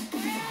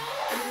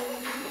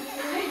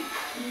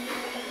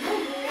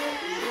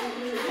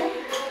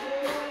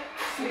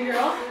 Sweet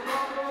girl.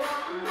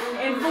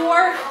 In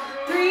 4,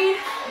 3,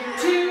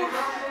 2,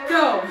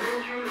 go.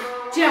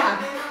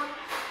 Jab.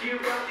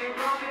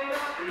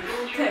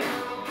 Okay.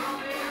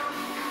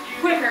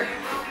 Quicker.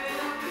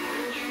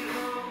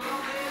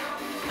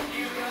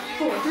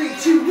 4, 3,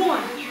 2,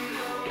 1.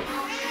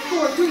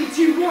 4, 3,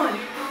 2, 1.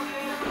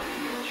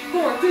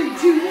 4, 3,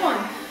 2,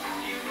 1.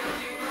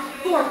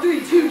 4, 3,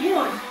 2,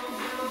 1.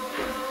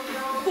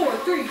 4,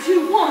 3,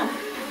 2, 1.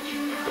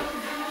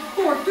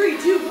 4, 3,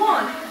 2,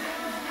 1.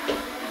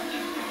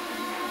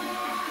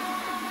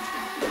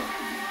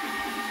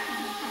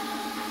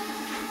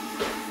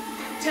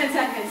 Ten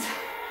seconds.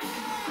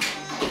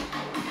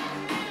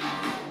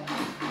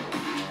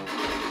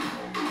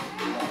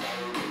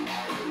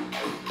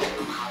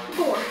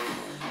 Four,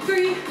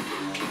 3,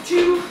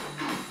 2,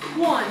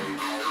 1.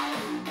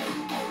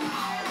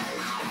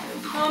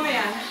 Oh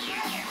man.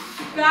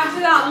 Back to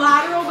that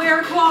lateral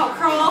bear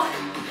crawl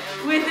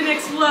with an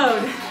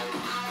explode.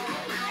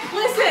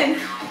 Listen,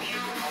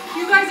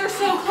 you guys are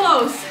so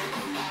close.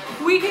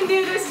 We can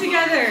do this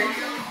together.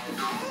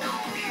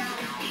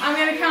 I'm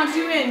gonna count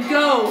you in.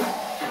 Go.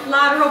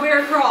 Lateral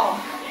bear crawl.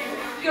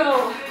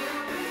 Go.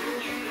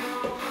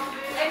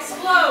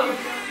 Explode.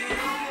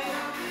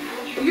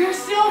 You're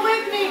still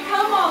with me.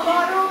 Come on,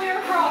 lateral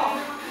bear crawl.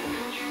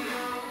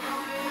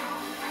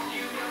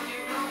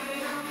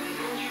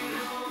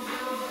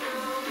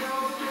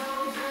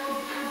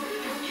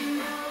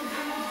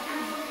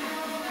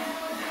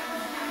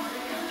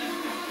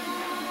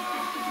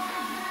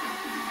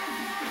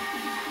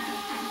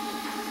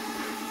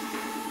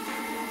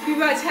 You've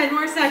got 10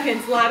 more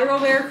seconds. Lateral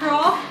bear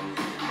crawl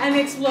and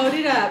explode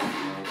it up.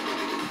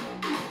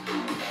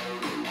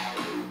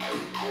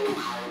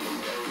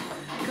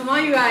 Come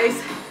on, you guys.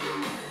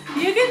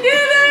 You can do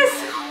this.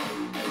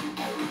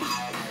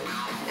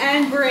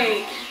 And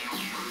break.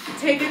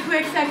 Take a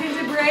quick second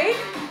to break.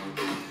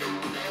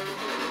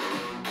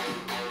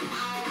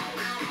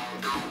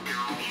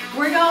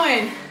 We're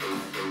going.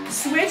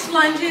 Switch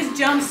lunges,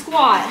 jump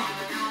squat.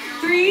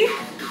 3,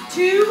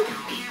 2,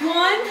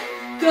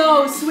 1,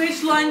 go.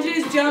 Switch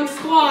lunges, jump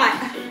squat.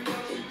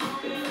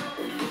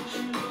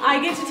 I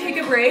get to take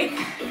a break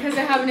because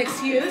I have an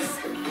excuse,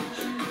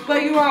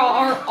 but you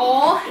are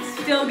all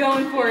still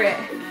going for it.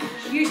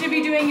 You should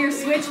be doing your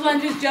switch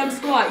lunges, jump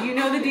squat. You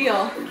know the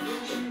deal.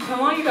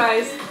 Come on, you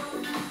guys.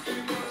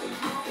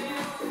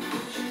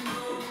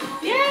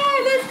 Yeah,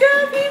 let's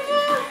go,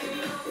 people.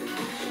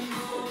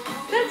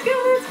 Let's go,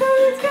 let's go,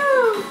 let's go.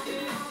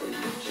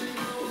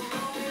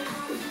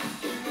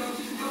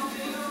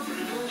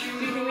 Do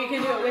you think we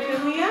can do it with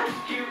him, Leah?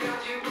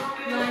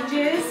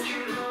 Lunges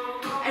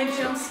and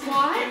jump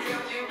squat.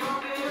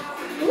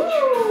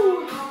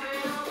 Woo!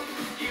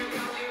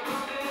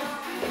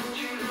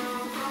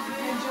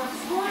 And jump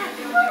squat.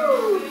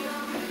 Woo!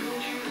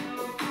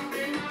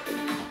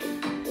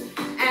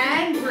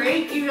 And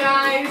break, you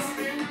guys.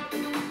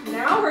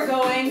 Now we're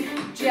going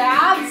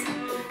jabs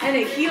and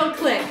a heel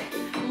click.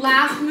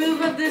 Last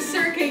move of this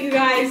circuit, you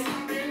guys.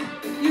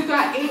 You've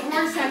got 8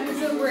 more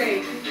seconds of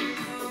break.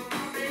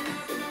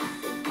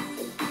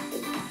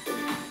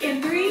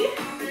 In 3,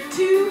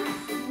 2,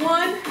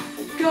 1,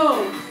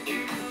 go.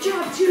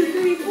 Jab 2,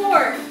 3,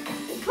 4.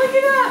 Click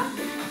it up.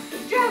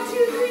 Jab 2,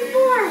 3,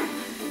 4.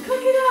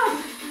 Click it up.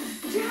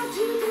 Jab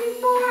 2, 3,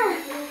 4.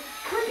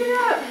 Click it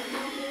up.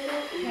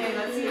 Okay,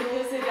 let's see if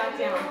you'll sit back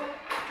down.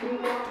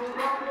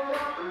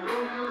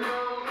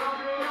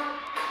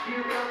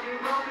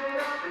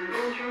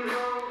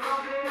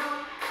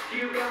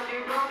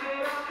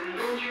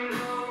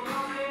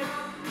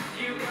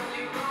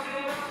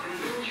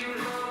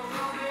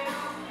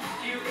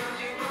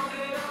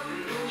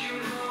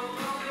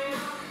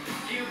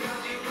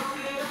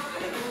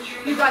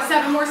 You've got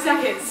 7 more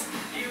seconds.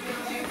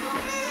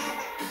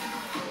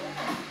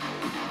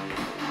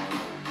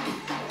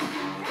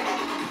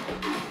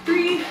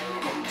 Three,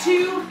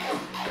 2,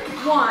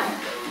 1.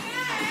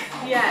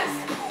 Yes.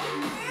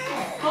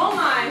 Oh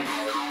my.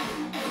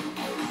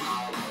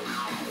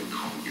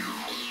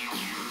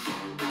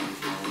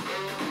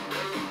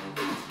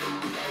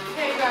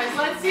 Okay, guys,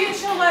 let's see if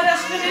she'll let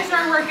us finish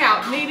our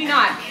workout. Maybe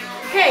not.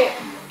 Okay,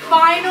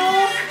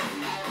 final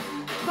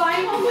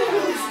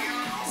moves.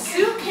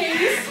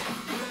 Suitcase,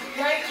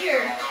 right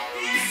here.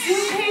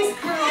 Suitcase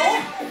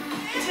curl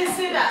to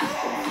sit up,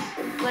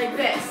 like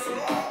this.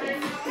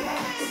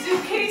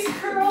 Suitcase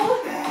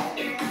curl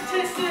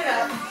to sit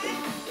up.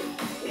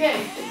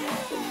 Okay,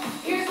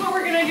 here's what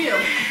we're gonna do.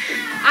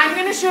 I'm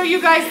gonna show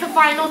you guys the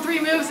final 3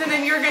 moves and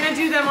then you're gonna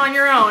do them on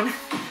your own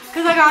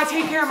because I gotta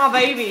take care of my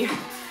baby.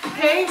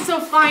 Okay, so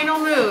final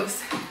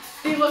moves.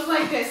 They look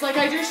like this, like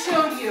I just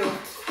showed you.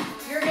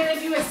 You're gonna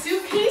do a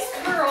suitcase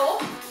curl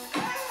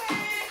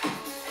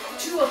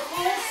to a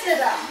full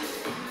sit-up.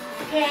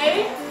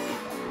 Okay?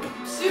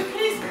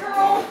 Suitcase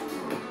curl,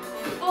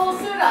 full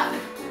sit-up.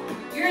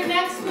 Your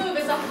next move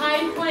is a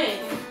high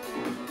plank.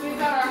 We've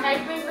got our high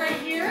plank right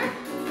here.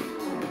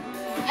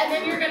 And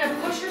then you're gonna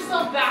push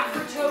yourself back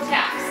for toe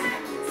taps.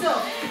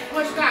 So,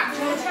 push back,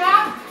 toe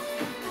tap,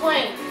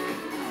 plank.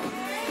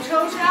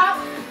 Toe tap,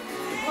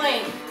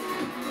 plank.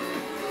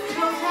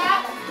 Toe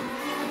tap,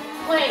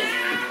 plank.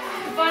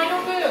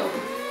 Final move.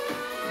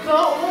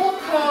 Boat hold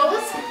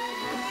pose.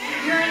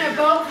 You're in a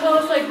boat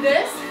pose like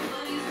this.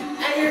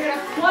 And you're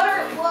gonna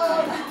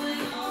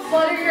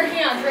flutter your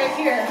hands right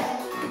here.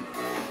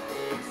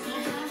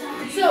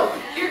 So,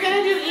 you're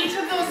gonna do each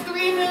of those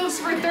 3 moves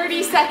for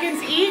 30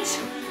 seconds each,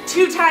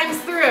 2 times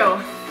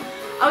through.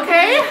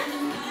 Okay?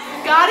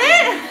 Got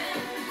it?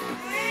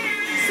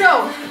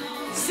 So,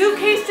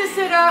 suitcase to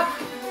sit up,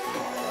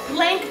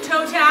 plank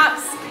toe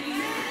taps,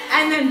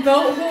 and then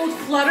boat hold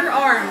flutter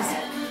arms.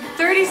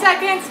 30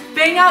 seconds,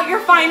 bang out your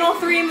final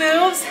 3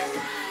 moves,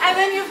 and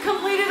then you've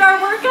completed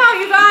our workout,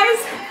 you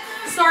guys.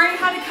 Sorry I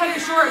had to cut it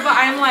short, but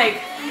I'm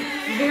like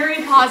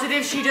very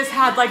positive she just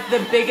had like the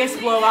biggest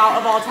blowout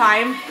of all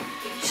time.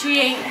 She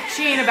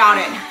ain't about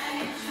it.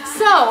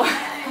 So,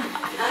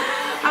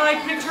 I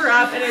like picked her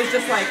up and it was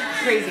just like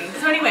crazy.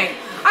 So anyway,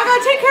 I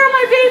gotta take care of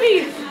my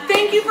baby.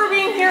 Thank you for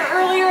being here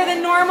earlier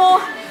than normal.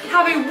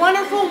 Have a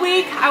wonderful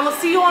week. I will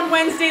see you on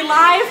Wednesday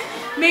live.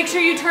 Make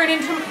sure you tune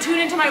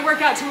into my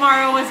workout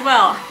tomorrow as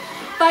well.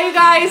 Bye, you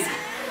guys.